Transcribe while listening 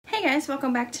guys,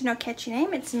 welcome back to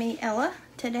Nocatchyname. It's me, Ella.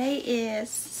 Today is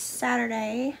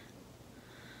Saturday,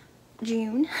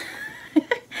 June.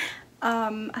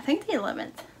 I think the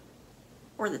 11th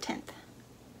or the 10th.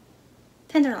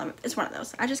 10th or 11th. It's one of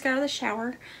those. I just got out of the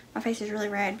shower. My face is really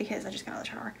red because I just got out of the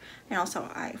shower. And also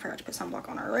I forgot to put sunblock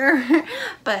on earlier.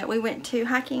 But we went to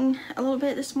hiking a little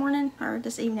bit this morning or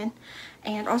this evening.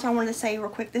 And also I wanted to say real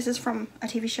quick, this is from a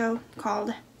TV show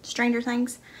called Stranger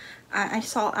Things.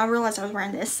 I realized I was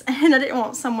wearing this and I didn't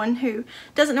want someone who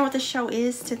doesn't know what this show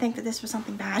is to think that this was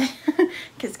something bad because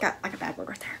it's got like a bad word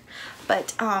right there.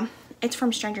 But it's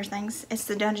from Stranger Things. It's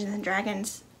the Dungeons and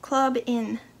Dragons club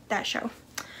in that show.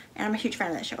 And I'm a huge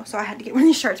fan of that show, so I had to get one of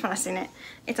these shirts when I seen it.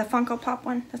 It's a Funko Pop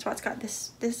one. That's why it's got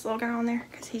this little guy on there,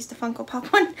 because he's the Funko Pop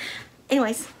one.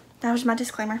 Anyways, that was my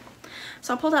disclaimer.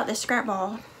 So I pulled out this scrap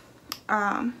ball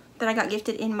that I got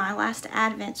gifted in my last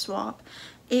Advent swap.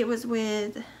 It was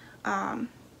with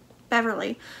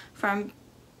Beverly from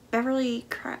Beverly's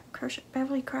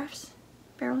Crafts.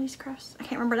 I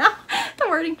can't remember now the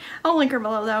wording. I'll link her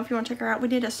below though if you want to check her out. We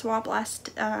did a swap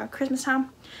last Christmas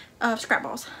time of scrap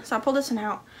balls. So I pulled this one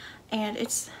out, and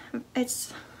it's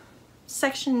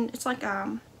section. It's like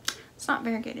it's not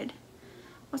variegated.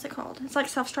 What's it called? It's like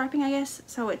self-striping, I guess.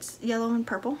 So it's yellow and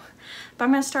purple. But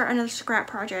I'm gonna start another scrap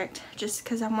project just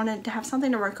because I wanted to have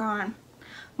something to work on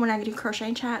when I do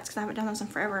crochet chats, because I haven't done those in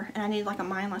forever, and I need like a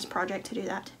mindless project to do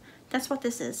that. That's what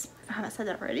this is, if I haven't said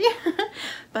that already.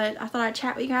 But I thought I'd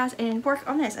chat with you guys and work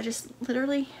on this. I just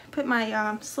literally put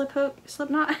my slip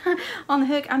knot on the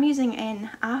hook. I'm using an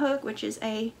eye hook, which is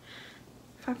a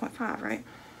 5.5, right?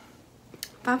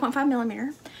 5.5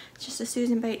 millimeter. It's just a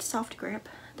Susan Bates soft grip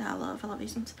that I love. I love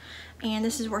these ones. And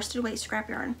this is worsted weight scrap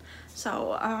yarn.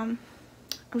 So I'm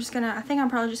just gonna, I think I'm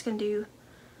probably just gonna do,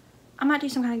 I might do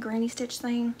some kind of granny stitch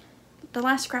thing. The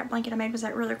last scrap blanket I made was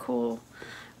that really cool,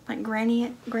 like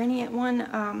granny one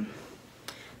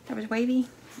that was wavy.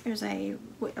 It was a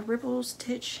ripple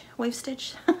stitch, wave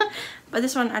stitch. But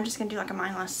this one I'm just gonna do like a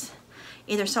mindless,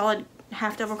 either solid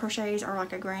half double crochets or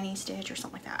like a granny stitch or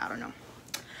something like that. I don't know.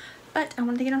 But I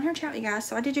wanted to get on here and chat with you guys.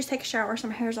 So I did just take a shower. So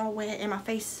my hair's all wet and my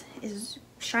face is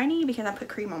shiny because I put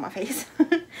cream on my face.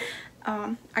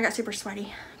 I got super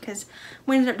sweaty because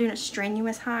we ended up doing a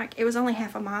strenuous hike. It was only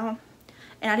half a mile,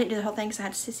 and I didn't do the whole thing because I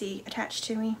had Sissy attached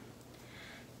to me.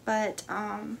 But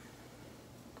I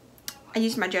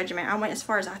used my judgment. I went as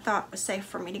far as I thought was safe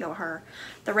for me to go with her.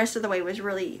 The rest of the way was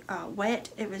really wet.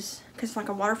 It was because like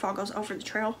a waterfall goes over the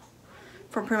trail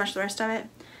for pretty much the rest of it,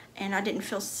 and I didn't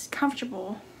feel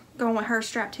comfortable going with her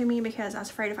strapped to me because I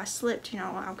was afraid if I slipped, you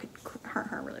know, I could hurt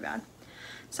her really bad.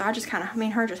 So I just kind of, me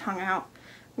and her just hung out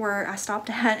where I stopped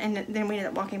at, and then we ended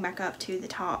up walking back up to the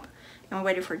top, and we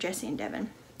waited for Jesse and Devin.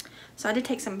 So I did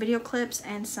take some video clips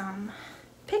and some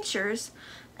pictures,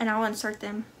 and I'll insert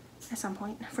them at some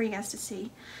point for you guys to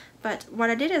see. But what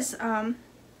I did is,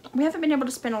 we haven't been able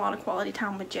to spend a lot of quality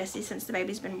time with Jessie since the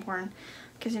baby's been born,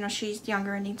 because, you know, she's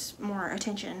younger and needs more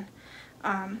attention.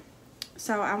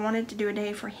 So I wanted to do a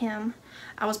day for him.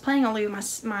 I was planning on leaving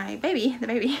the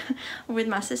baby, with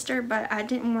my sister, but I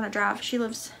didn't want to drive. She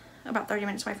lives about 30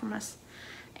 minutes away from us,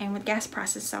 and with gas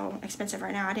prices so expensive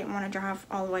right now, I didn't want to drive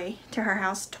all the way to her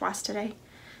house twice today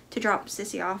to drop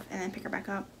Sissy off and then pick her back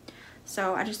up.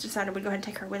 So I just decided we'd go ahead and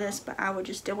take her with us, but I would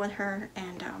just deal with her,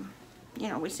 and you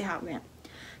know, we'd see how it went.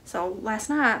 So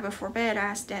last night before bed, I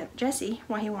asked Jesse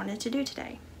what he wanted to do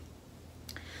today.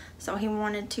 So he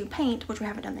wanted to paint, which we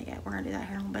haven't done that yet. We're gonna do that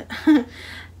here in a little bit.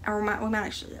 Or we might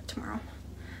actually do that tomorrow,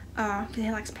 because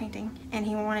he likes painting. And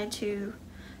he wanted to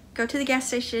go to the gas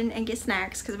station and get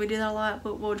snacks, because we do that a lot.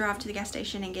 We'll drive to the gas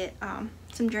station and get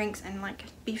some drinks and like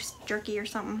beef jerky or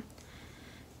something.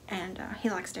 And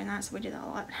he likes doing that, so we do that a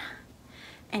lot.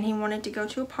 And he wanted to go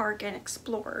to a park and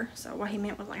explore. So what he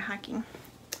meant was like hiking.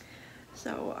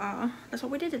 So that's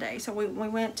what we did today. So we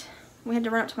had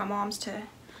to run up to my mom's to,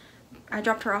 I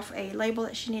dropped her off a label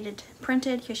that she needed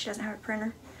printed because she doesn't have a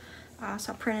printer.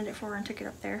 So I printed it for her and took it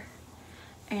up there.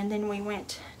 And then we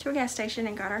went to a gas station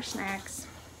and got our snacks.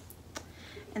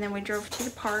 And then we drove to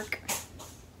the park.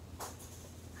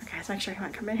 Okay, let's make sure he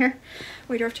might come in here.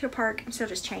 We drove to a park. I'm still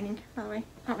just chaining, by the way.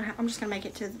 I don't know how, I'm just gonna make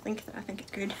it to the length that I think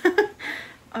it's good.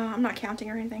 I'm not counting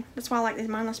or anything. That's why I like these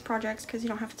mindless projects, because you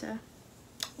don't have to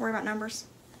worry about numbers.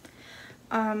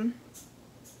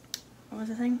 What was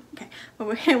the thing? Okay,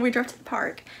 well, we drove to the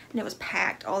park, and it was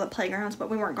packed, all the playgrounds, but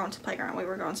we weren't going to the playground. We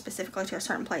were going specifically to a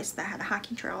certain place that had a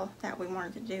hiking trail that we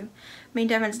wanted to do. Me and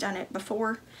Devin's done it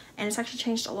before, and it's actually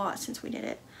changed a lot since we did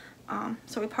it.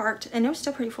 So we parked, and it was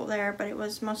still pretty full there, but it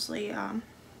was mostly, I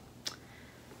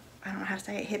don't know how to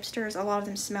say it, hipsters. A lot of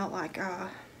them smelled like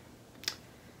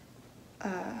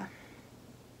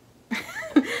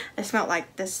It smelled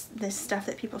like this stuff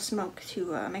that people smoke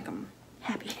to make them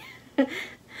happy. I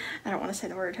don't want to say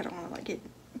the word. I don't want to like get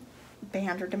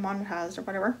banned or demonetized or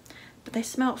whatever. But they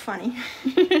smelled funny.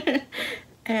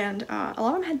 And a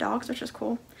lot of them had dogs, which was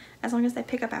cool, as long as they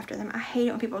pick up after them. I hate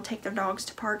it when people take their dogs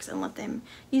to parks and let them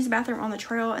use the bathroom on the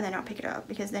trail and then not pick it up,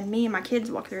 because then me and my kids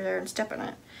walk through there and step in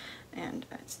it, and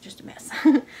it's just a mess.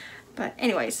 But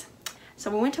anyways,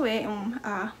 so we went to it, and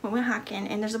we went hiking,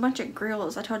 and there's a bunch of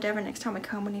grills. I told Devin next time we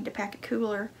come we need to pack a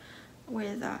cooler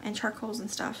with and charcoals and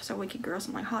stuff so we could grill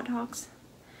some like hot dogs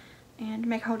and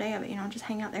make a whole day of it, you know, just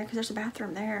hang out there, because there's a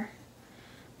bathroom there.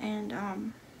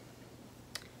 And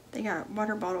they got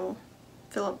water bottle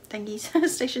fill-up thingies,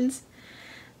 stations,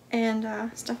 and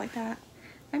stuff like that.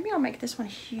 Maybe I'll make this one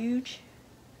huge,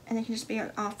 and it can just be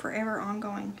forever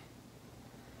ongoing.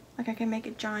 Like I can make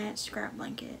a giant scrap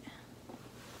blanket.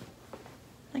 I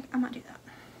think I might do that.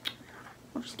 I don't know.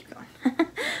 We'll just keep going.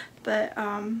 But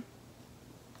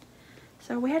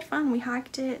so we had fun. We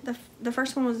hiked it. The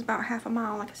first one was about half a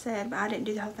mile, like I said, but I didn't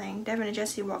do the whole thing. Devin and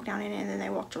Jesse walked down in it, and then they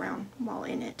walked around while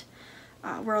in it,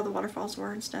 where all the waterfalls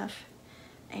were and stuff.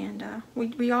 And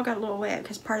we all got a little wet,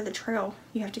 because part of the trail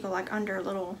you have to go like under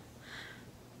little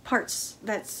parts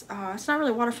that's it's not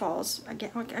really waterfalls. I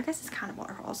guess it's kind of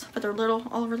waterfalls, but they're little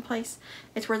all over the place.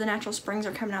 It's where the natural springs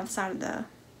are coming out the side of the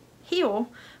hill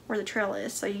where the trail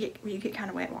is, so you get kind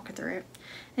of wet walking through it.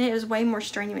 And it was way more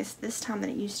strenuous this time than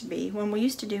it used to be. When we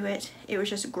used to do it, it was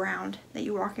just ground that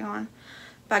you were walking on,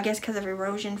 but I guess because of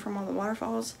erosion from all the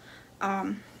waterfalls,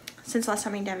 since last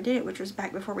time me and David did it, which was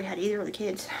back before we had either of the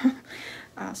kids,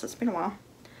 so it's been a while,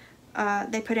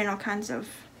 they put in all kinds of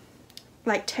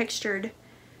like textured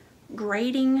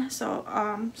grading, so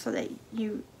that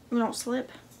you don't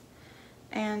slip,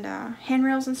 and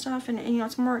handrails and stuff, and you know,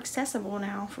 it's more accessible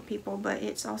now for people, but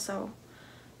it's also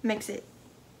makes it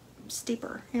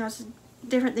steeper. You know, it's a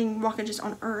different thing walking just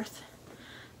on earth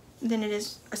than it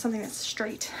is something that's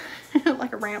straight,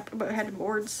 like a ramp, but it had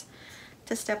boards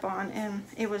to step on, and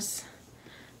it was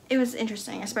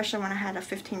interesting, especially when I had a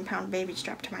 15-pound baby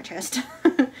strapped to my chest.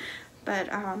 But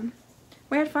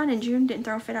we had fun, and June didn't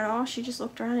throw a fit at all. She just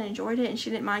looked around and enjoyed it, and she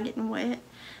didn't mind getting wet.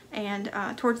 And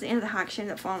towards the end of the hike, she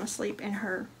ended up falling asleep in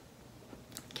her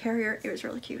carrier. It was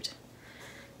really cute.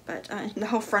 But the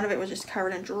whole front of it was just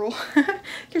covered in drool,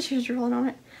 because she was drooling on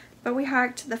it. But we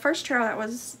hiked the first trail that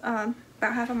was about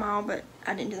half a mile, but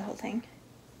I didn't do the whole thing.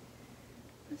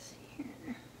 Let's see here.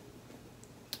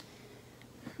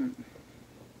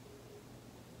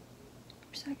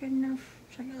 Is that good enough?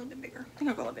 Should I get a little bit bigger? I think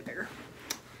I'll go a little bit bigger.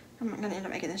 I'm not going to end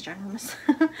up making this ginormous.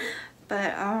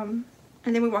 But,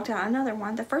 and then we walked out another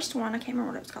one. The first one, I can't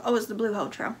remember what it was called. Oh, it was the Blue Hole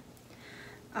Trail.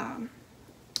 And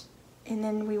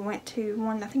then we went to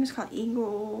one, I think it was called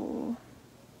Eagle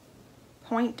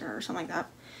Point or something like that.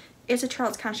 It's a trail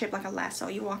that's kind of shaped like a lasso.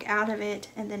 You walk out of it,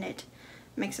 and then it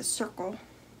makes a circle,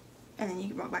 and then you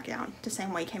can walk back down the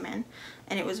same way you came in.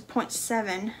 And it was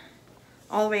 0.7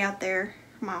 all the way out there,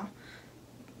 mile,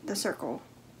 the circle.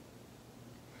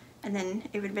 And then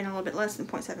it would have been a little bit less than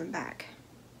 0.7 back,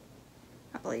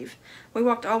 I believe. We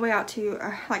walked all the way out to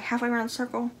like halfway around the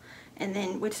circle, and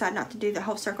then we decided not to do the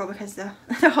whole circle because the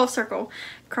whole circle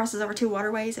crosses over 2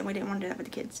 waterways, and we didn't want to do that with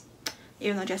the kids,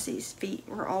 even though Jesse's feet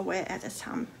were all wet at this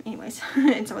time anyways,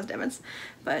 and so was Devin's.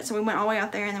 But so we went all the way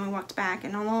out there, and then we walked back,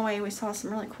 and on the way we saw some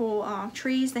really cool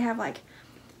trees. They have like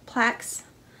plaques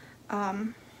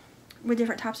with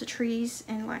different types of trees,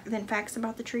 and like then facts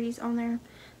about the trees on there,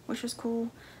 which was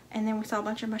cool. And then we saw a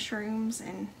bunch of mushrooms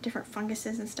and different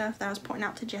funguses and stuff that I was pointing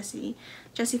out to Jesse.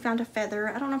 Jesse found a feather.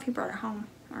 I don't know if he brought it home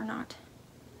or not.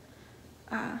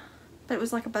 But it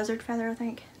was like a buzzard feather, I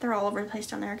think. They're all over the place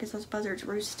down there because those buzzards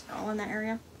roost all in that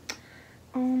area.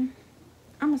 I'm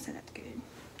going to say that's good.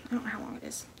 I don't know how long it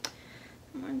is.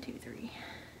 1, 2, 3.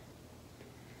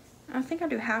 I think I'll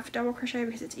do half double crochet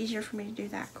because it's easier for me to do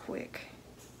that quick.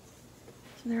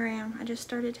 So there I am. I just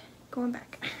started going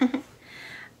back.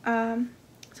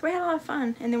 So we had a lot of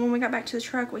fun, and then when we got back to the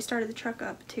truck, we started the truck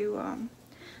up to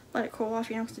let it cool off,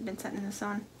 you know, because it had been sitting in the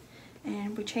sun.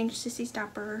 And we changed Sissy's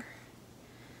diaper,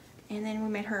 and then we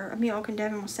made her a milk, and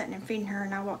Devin was sitting and feeding her,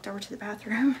 and I walked over to the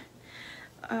bathroom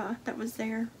that was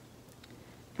there.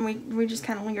 And we just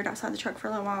kind of lingered outside the truck for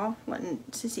a little while, letting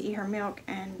Sissy eat her milk,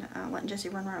 and letting Jessie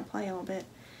run around and play a little bit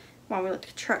while we let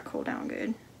the truck cool down good.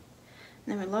 And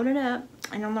then we loaded up,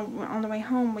 and on the way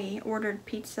home, we ordered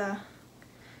pizza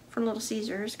from Little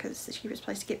Caesars, because it's the cheapest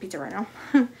place to get pizza right now.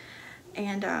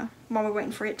 And while we were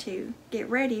waiting for it to get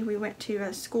ready, we went to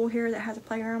a school here that has a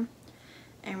playground,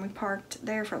 and we parked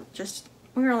there for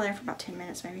we were only there for about 10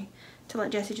 minutes maybe, to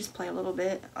let Jessie just play a little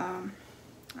bit.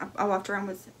 I walked around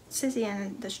with Sissy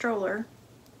and the stroller,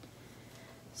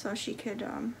 so she could,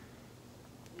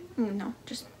 you know,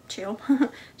 just chill.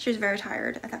 She was very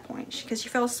tired at that point because she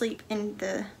fell asleep in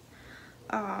the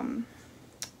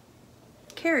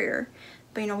carrier,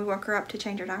 but you know, we woke her up to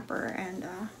change her diaper and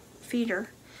feed her,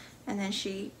 and then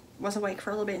she was awake for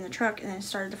a little bit in the truck and then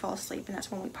started to fall asleep, and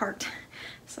that's when we parked.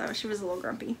 So she was a little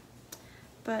grumpy.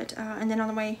 But and then on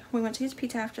the way we went to get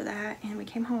pizza after that, and we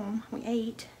came home, we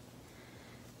ate,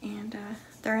 and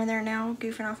they're in there now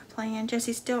goofing off and playing.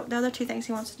 Jesse's still, the other two things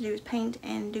he wants to do is paint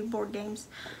and do board games.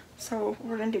 So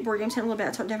we're going to do board games in a little bit.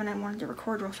 I told Devin I wanted to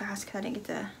record real fast because I didn't get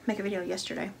to make a video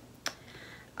yesterday.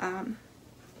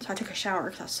 So I took a shower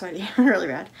because I was sweaty really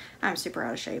bad. I'm super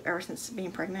out of shape ever since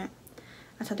being pregnant.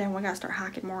 I told Devin we got to start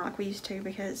hiking more like we used to,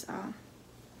 because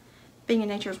being in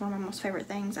nature is one of my most favorite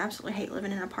things. I absolutely hate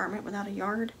living in an apartment without a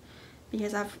yard,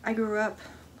 because I grew up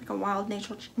like a wild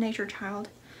nature child.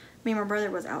 Me and my brother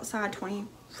was outside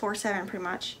 24/7 pretty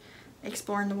much,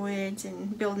 exploring the woods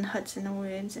and building huts in the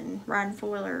woods and riding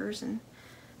four-wheelers and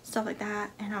stuff like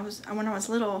that. And when I was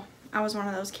little, I was one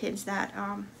of those kids that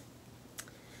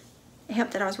it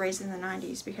helped that I was raised in the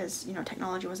 90s, because you know,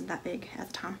 technology wasn't that big at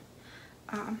the time.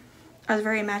 I was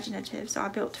very imaginative, so I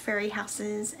built fairy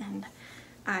houses, and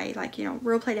I, like, you know,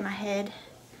 role played in my head,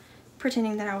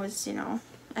 pretending that I was, you know,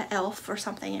 an elf or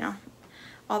something, you know,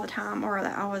 all the time, or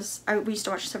that we used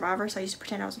to watch Survivor, so I used to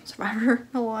pretend I was on Survivor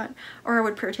a lot, or I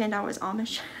would pretend I was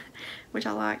Amish, which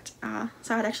I liked.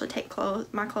 So I'd actually take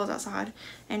my clothes outside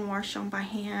and wash them by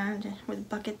hand with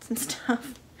buckets and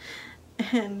stuff,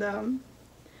 and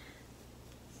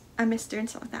I miss doing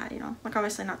stuff like that, you know, like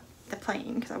obviously not the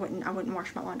playing, because I wouldn't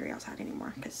wash my laundry outside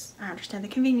anymore, because I understand the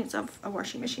convenience of a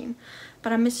washing machine,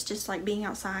 but I miss just like being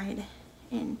outside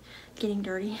and getting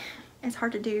dirty. It's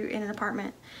hard to do in an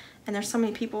apartment, and there's so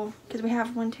many people, because we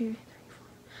have 1, 2, 3,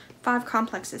 4, 5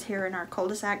 complexes here in our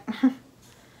cul-de-sac,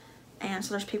 and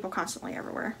so there's people constantly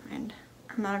everywhere, and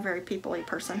I'm not a very people-y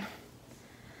person.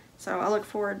 So I look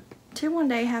forward to one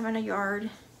day having a yard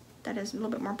that is a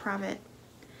little bit more private,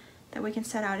 that we can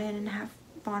set out in and have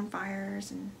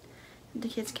bonfires, and the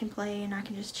kids can play and I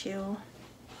can just chill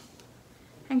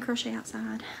and crochet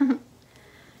outside.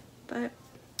 But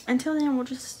until then, we'll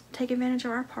just take advantage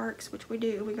of our parks, which we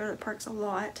do. We go to the parks a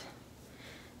lot.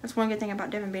 That's one good thing about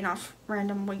Devin being off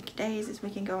random weekdays, is we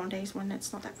can go on days when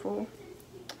it's not that full.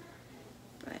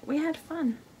 But we had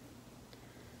fun.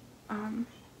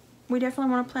 We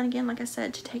definitely want to plan again, like I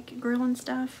said, to take grilling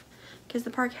stuff, because the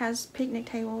park has picnic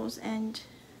tables and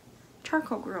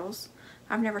charcoal grills.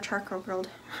 I've never charcoal grilled.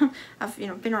 I've, you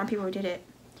know, been around people who did it,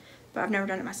 but I've never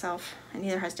done it myself, and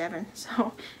neither has Devin,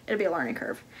 so it'll be a learning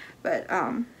curve. But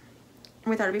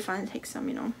we thought it'd be fun to take some,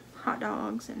 you know, hot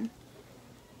dogs and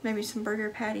maybe some burger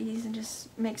patties and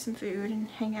just make some food and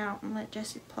hang out and let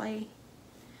Jesse play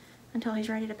until he's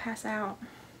ready to pass out,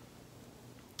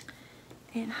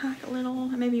 and hike a little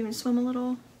and maybe even swim a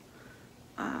little,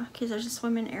 because there's a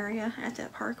swimming area at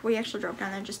that park. We actually drove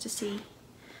down there just to see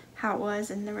how it was,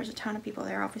 and there was a ton of people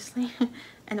there, obviously.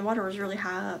 And the water was really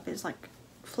high up. It was like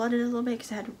flooded a little bit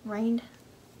because it had rained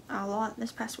a lot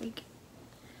this past week.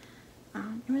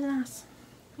 It was nice.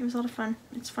 It was a lot of fun.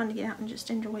 It's fun to get out and just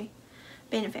enjoy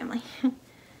being a family.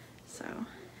 So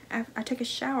I took a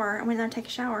shower. I went down to take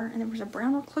a shower, and there was a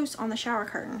brown recluse on the shower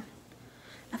curtain.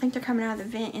 I think they're coming out of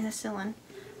the vent in the ceiling.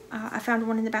 I found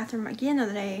one in the bathroom again the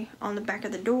other day on the back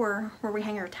of the door where we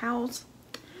hang our towels.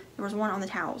 There was one on the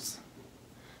towels.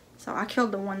 So I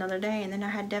killed the one the other day, and then I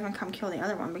had Devin come kill the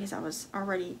other one because I was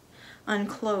already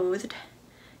unclothed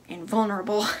and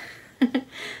vulnerable.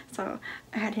 So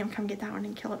I had him come get that one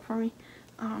and kill it for me.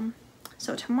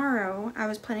 So tomorrow I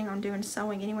was planning on doing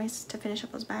sewing anyways to finish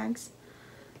up those bags.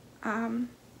 I'm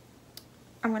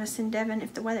going to send Devin,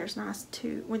 if the weather's nice,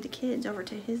 with the kids over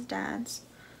to his dad's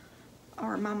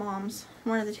or my mom's,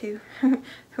 one of the two,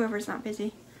 whoever's not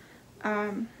busy.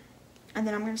 And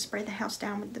then I'm going to spray the house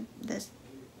down with this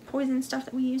poison stuff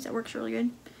that we use that works really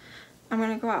good. I'm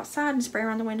going to go outside and spray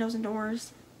around the windows and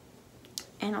doors,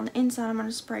 and on the inside I'm going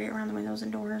to spray around the windows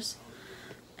and doors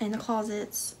and the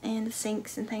closets and the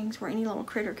sinks and things where any little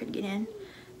critter could get in,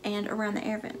 and around the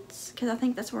air vents, because I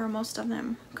think that's where most of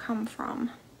them come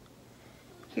from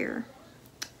here.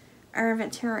 Our air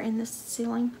vents here are in the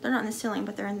ceiling. They're not in the ceiling,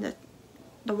 but they're in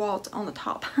the walls on the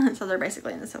top. So they're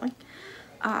basically in the ceiling.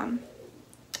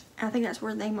 I think that's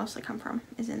where they mostly come from,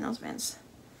 is in those vents.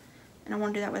 And I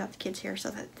want to do that without the kids here so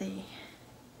that the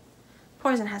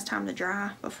poison has time to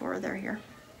dry before they're here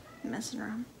messing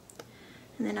around.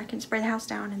 And then I can spray the house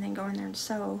down and then go in there and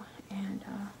sew, and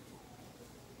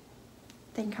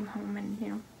they can come home and, you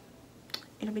know,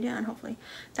 it'll be done, hopefully.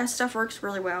 That stuff works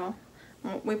really well.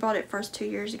 We bought it first 2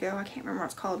 years ago. I can't remember what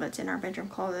it's called, but it's in our bedroom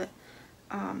closet.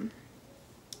 And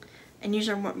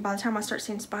usually by the time I start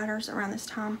seeing spiders around this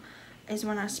time is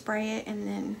when I spray it, and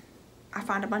then I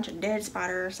find a bunch of dead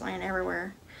spiders laying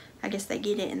everywhere. I guess they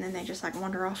get it and then they just like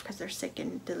wander off because they're sick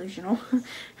and delusional and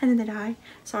then they die.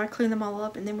 So I clean them all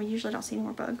up, and then we usually don't see any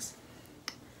more bugs.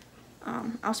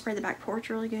 I'll spray the back porch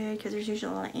really good because there's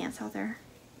usually a lot of ants out there.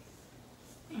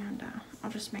 And I'll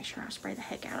just make sure I spray the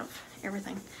heck out of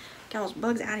everything. Get all those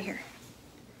bugs out of here.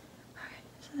 Okay,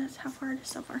 so that's how far it is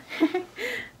so far.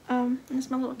 And it's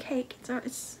my little cake. So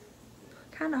it's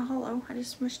kind of hollow. I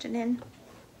just smushed it in.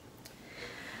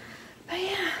 But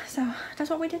yeah, so that's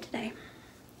what we did today.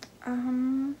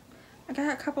 I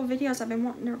got a couple videos I've been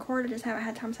wanting to record. I just haven't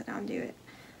had time to sit down and do it.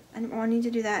 I need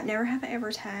to do that. Never Have I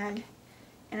Ever tag.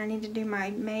 And I need to do my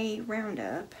May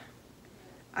roundup.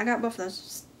 I got both of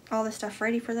those, all this stuff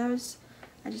ready for those.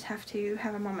 I just have to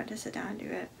have a moment to sit down and do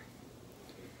it.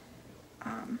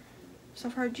 So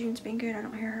far June's been good. I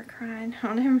don't hear her crying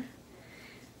on him.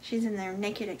 She's in there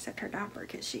naked except her diaper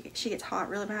because she gets hot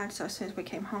really bad. So as soon as we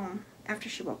came home, after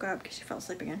she woke up, because she fell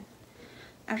asleep again.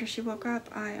 After she woke up,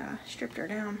 I stripped her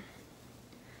down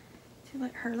to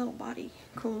let her little body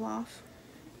cool off.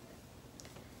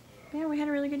 Yeah, we had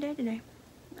a really good day today.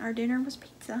 Our dinner was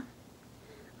pizza.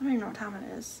 I don't even know what time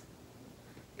it is.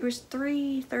 It was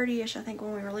 3:30ish, I think,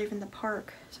 when we were leaving the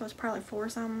park. So it's probably 4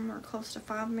 something or close to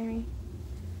 5 maybe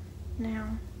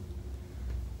now.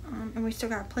 And we still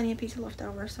got plenty of pizza left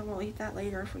over, so we'll eat that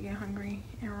later if we get hungry.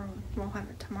 And we'll have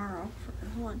it tomorrow for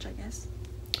lunch, I guess.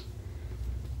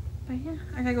 But yeah,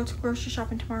 I gotta go to grocery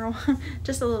shopping tomorrow.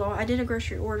 Just a little. I did a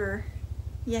grocery order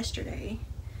yesterday,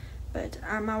 but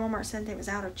my Walmart said it was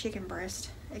out of chicken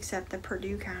breast, except the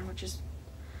Purdue kind, which is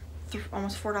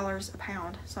almost $4 a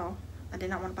pound. So I did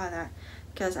not want to buy that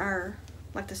because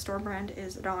the store brand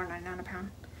is $1.99 a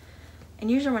pound. And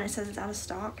usually when it says it's out of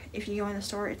stock, if you go in the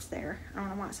store, it's there. I don't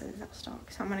know why it says it's out of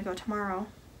stock. So I'm gonna go tomorrow,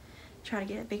 try to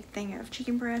get a big thing of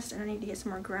chicken breast, and I need to get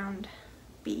some more ground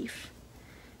beef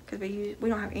because we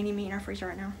don't have any meat in our freezer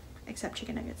right now except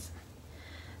chicken nuggets.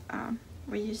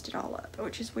 We used it all up,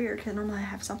 which is weird because normally I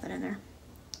have something in there.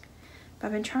 But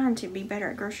I've been trying to be better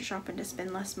at grocery shopping to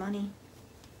spend less money.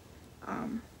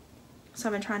 So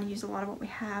I've been trying to use a lot of what we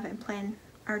have and plan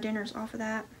our dinners off of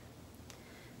that.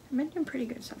 I've been doing pretty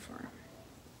good so far.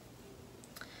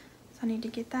 So I need to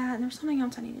get that, and there's something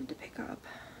else I needed to pick up.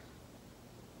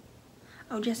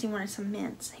 Oh, Jesse wanted some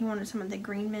mints. He wanted some of the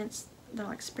green mints. They're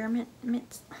like spearmint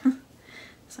mints.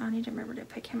 So I need to remember to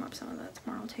pick him up some of that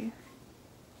tomorrow too.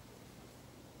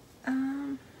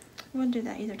 We'll do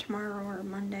that either tomorrow or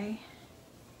Monday.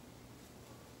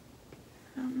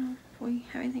 I don't know if we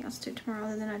have anything else to do tomorrow,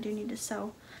 other than I do need to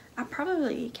sew. I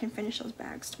probably can finish those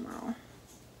bags tomorrow.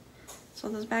 So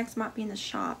those bags might be in the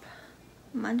shop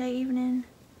Monday evening,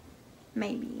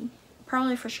 maybe.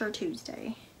 Probably for sure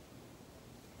Tuesday.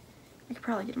 I could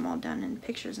probably get them all done in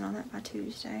pictures and all that by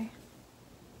Tuesday.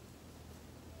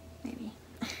 Maybe.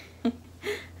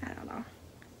 I don't know.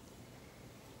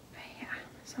 But yeah,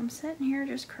 so I'm sitting here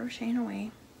just crocheting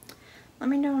away. Let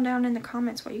me know down in the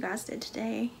comments what you guys did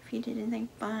today. If you did anything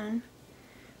fun.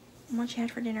 What you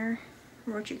had for dinner.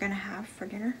 Or what you're going to have for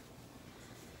dinner.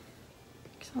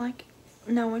 Because I like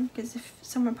knowing. Because if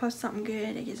someone posts something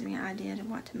good, it gives me an idea of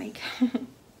what to make.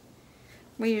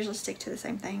 We usually stick to the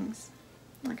same things.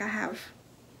 Like I have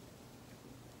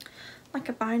like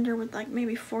a binder with like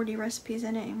maybe 40 recipes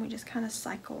in it, and we just kind of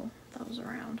cycle those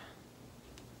around.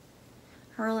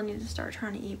 I really need to start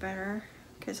trying to eat better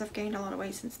because I've gained a lot of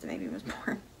weight since the baby was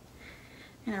born.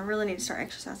 And I really need to start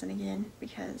exercising again,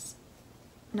 because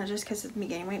not just because of me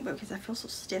gaining weight, but because I feel so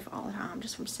stiff all the time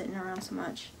just from sitting around so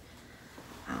much.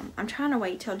 I'm trying to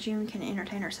wait till June can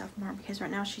entertain herself more, because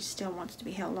right now she still wants to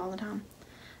be held all the time.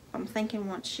 I'm thinking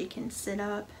once she can sit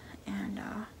up and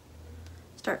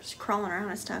starts crawling around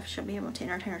and stuff, she'll be able to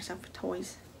entertain herself with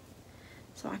toys.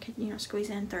 So I could, you know, squeeze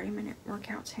in 30-minute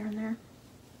workouts here and there.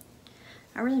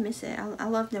 I really miss it. I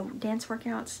love the dance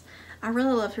workouts. I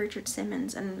really love Richard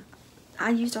Simmons, and I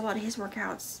used a lot of his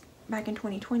workouts back in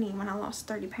 2020 when I lost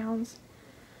 30 pounds.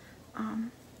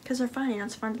 Because they're fun, you know,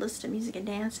 it's fun to listen to music and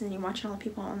dance, and then you watch all the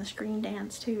people on the screen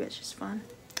dance too. It's just fun.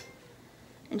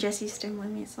 And Jesse's still with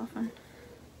me, it's so fun.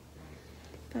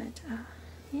 But,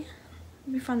 yeah.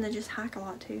 It'd be fun to just hike a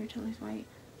lot too to lose weight.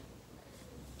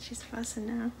 She's fussing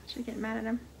now. She's getting mad at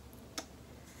him.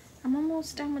 I'm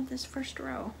almost done with this first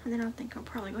row, and then I think I'll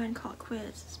probably go ahead and call it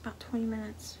quits. It's about 20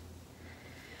 minutes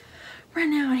right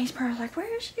now, and he's probably like,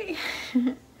 where is she?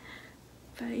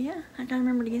 But yeah, I gotta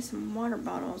remember to get some water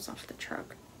bottles off the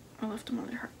truck. I left them on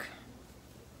the truck.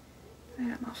 I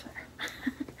got them off there.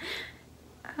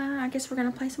 I guess we're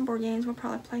going to play some board games. We'll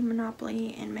probably play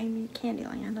Monopoly and maybe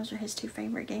Candyland. Those are his 2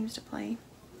 favorite games to play.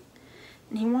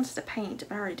 And he wants to paint,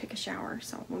 but I already took a shower,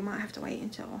 so we might have to wait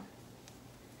until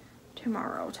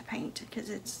tomorrow to paint because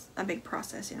it's a big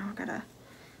process. You know, I've got to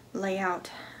lay out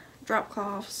drop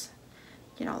cloths,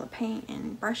 get all the paint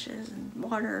and brushes and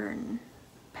water and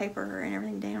paper and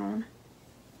everything down,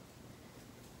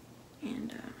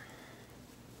 and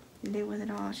deal with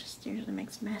it all. It just usually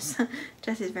makes a mess.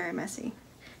 Jesse's very messy.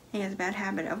 He has a bad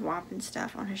habit of wiping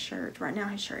stuff on his shirt. Right now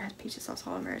his shirt has peachy sauce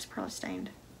all over it. It's probably stained.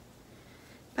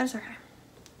 But it's okay.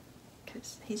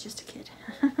 Because he's just a kid.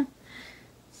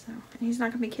 So, and he's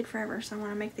not going to be a kid forever. So I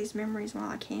want to make these memories while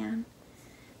I can.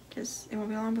 Because it won't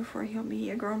be long before he'll be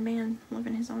a grown man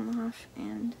living his own life.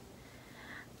 And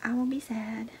I will be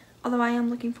sad. Although I am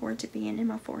looking forward to being in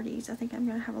my 40s. I think I'm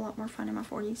going to have a lot more fun in my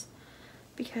 40s.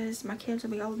 Because my kids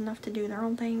will be old enough to do their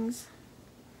own things.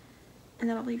 And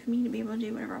that'll leave me to be able to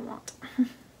do whatever I want.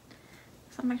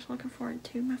 So I'm actually looking forward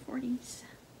to my 40s.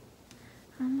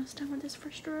 I'm almost done with this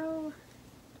first row.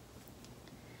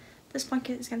 This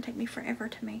blanket is going to take me forever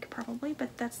to make probably,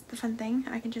 but that's the fun thing.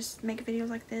 I can just make videos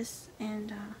like this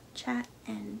and chat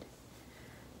and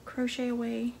crochet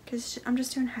away. Because I'm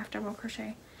just doing half double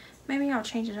crochet. Maybe I'll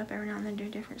change it up every now and then, do a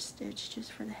different stitch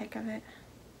just for the heck of it.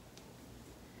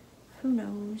 Who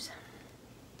knows?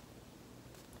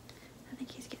 I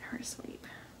think he's getting her to sleep.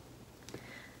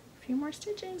 A few more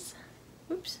stitches.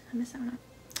 Oops, I missed that one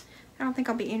up. I don't think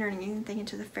I'll be entering anything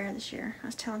into the fair this year. I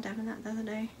was telling Devin that the other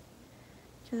day.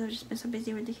 Because I've just been so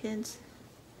busy with the kids.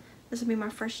 This will be my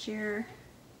first year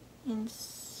in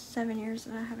 7 years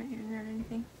that I haven't entered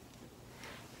anything.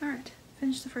 Alright,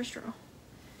 finished the first row.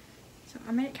 So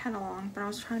I made it kind of long, but I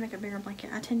was trying to make a bigger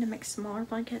blanket. I tend to make smaller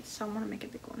blankets, so I want to make a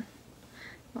big one.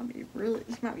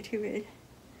 This might be too big.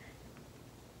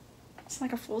 It's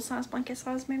like a full-size blanket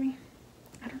size, maybe.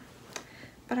 I don't know.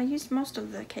 But I used most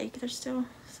of the cake. There's still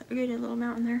a good little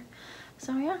amount in there.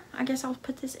 So yeah, I guess I'll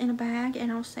put this in a bag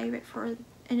and I'll save it for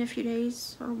in a few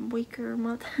days or a week or a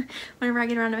month. Whenever I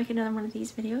get around to make another one of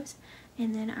these videos.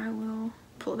 And then I will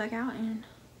pull it back out and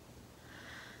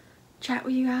chat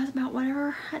with you guys about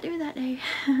whatever I do that day.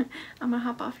 I'm gonna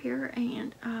hop off here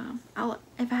and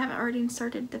if I haven't already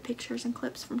inserted the pictures and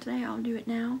clips from today, I'll do it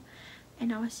now.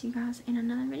 And I will see you guys in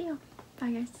another video.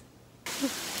 Bye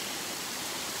guys.